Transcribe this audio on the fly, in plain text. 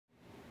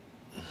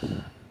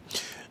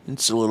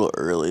It's a little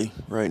early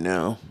right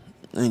now.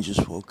 I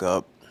just woke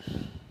up.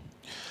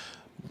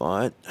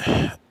 But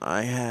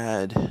I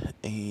had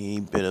a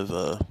bit of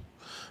a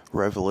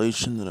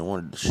revelation that I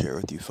wanted to share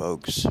with you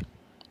folks.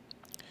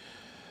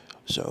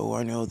 So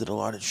I know that a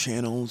lot of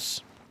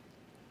channels,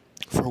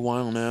 for a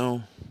while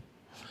now,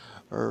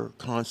 are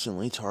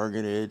constantly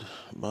targeted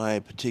by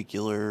a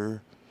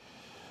particular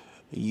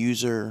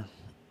user,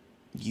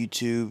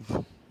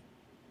 YouTube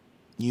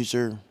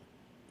user.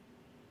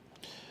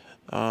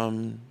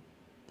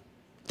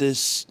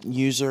 This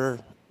user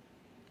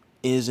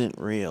isn't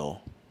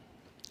real.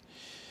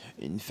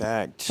 In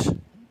fact,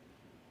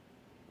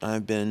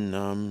 I've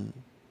been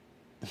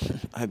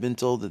I've been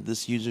told that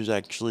this user is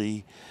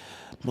actually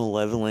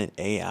malevolent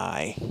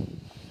AI.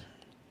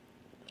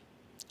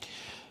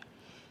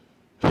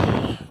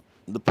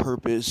 The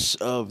purpose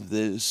of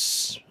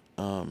this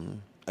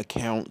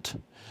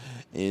account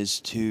is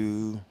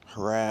to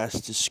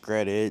harass,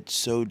 discredit,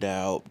 sow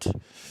doubt,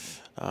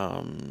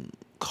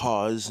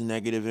 cause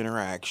negative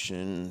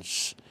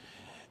interactions,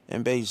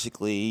 and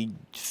basically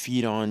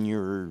feed on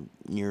your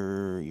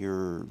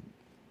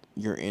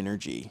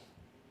energy.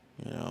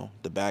 You know,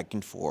 the back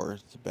and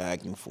forth,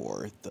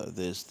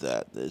 this,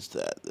 that, this,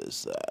 that,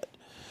 this,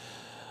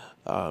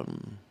 that.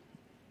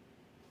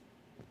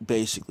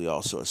 Basically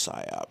also a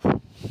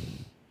psyop.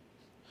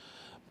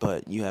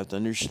 But you have to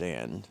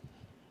understand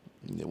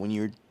that when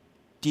you're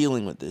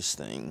dealing with this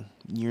thing,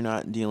 you're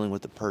not dealing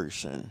with a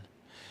person.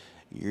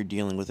 You're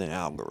dealing with an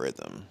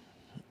algorithm.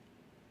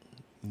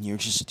 You're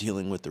just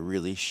dealing with a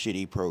really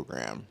shitty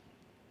program.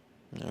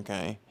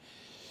 Okay?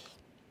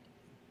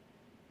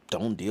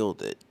 Don't deal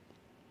with it.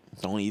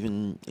 Don't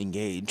even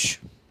engage.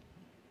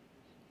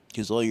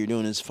 Because all you're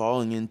doing is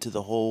falling into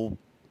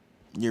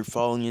you're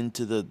falling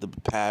into the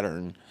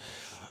pattern,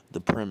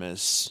 the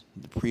premise,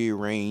 the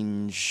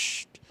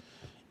prearranged,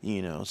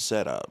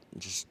 setup.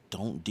 Just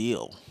don't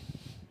deal.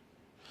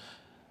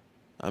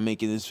 I'm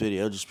making this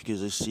video just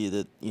because I see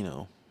that,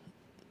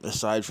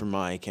 aside from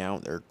my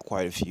account, there are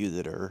quite a few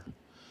that are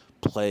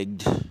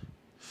plagued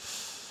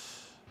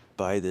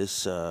by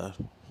this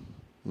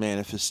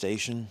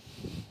manifestation.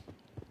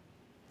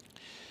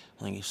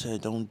 Like I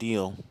said, don't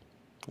deal.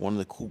 One of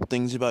the cool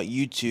things about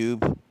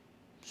YouTube,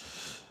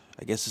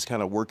 I guess it's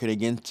kind of working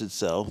against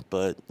itself,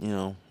 but,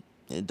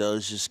 it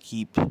does just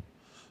keep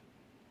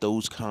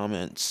those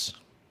comments,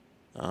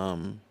 it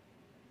kind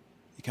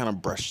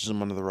of brushes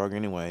them under the rug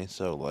anyway,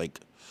 so,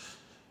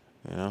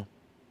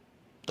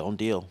 don't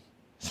deal.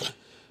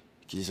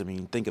 Because,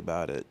 think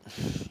about it.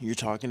 You're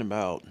talking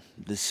about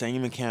the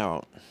same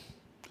account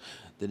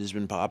that has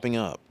been popping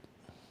up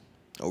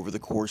over the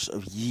course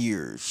of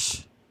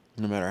years.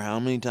 No matter how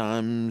many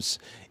times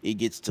it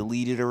gets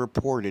deleted or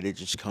reported, it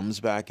just comes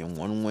back in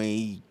one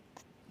way,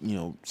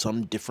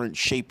 some different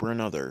shape or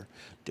another,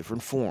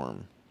 different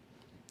form.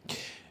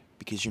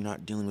 Because you're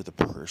not dealing with a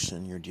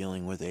person, you're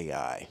dealing with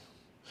AI.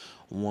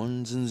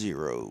 Ones and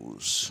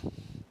zeros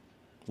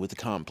with a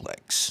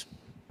complex.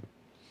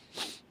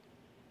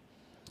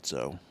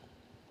 So,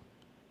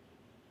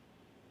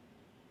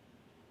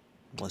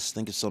 let's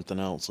think of something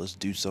else. Let's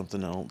do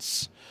something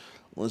else.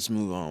 Let's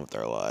move on with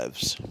our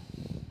lives.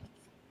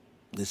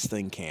 This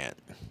thing can't.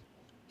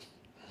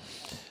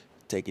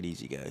 Take it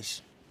easy,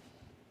 guys.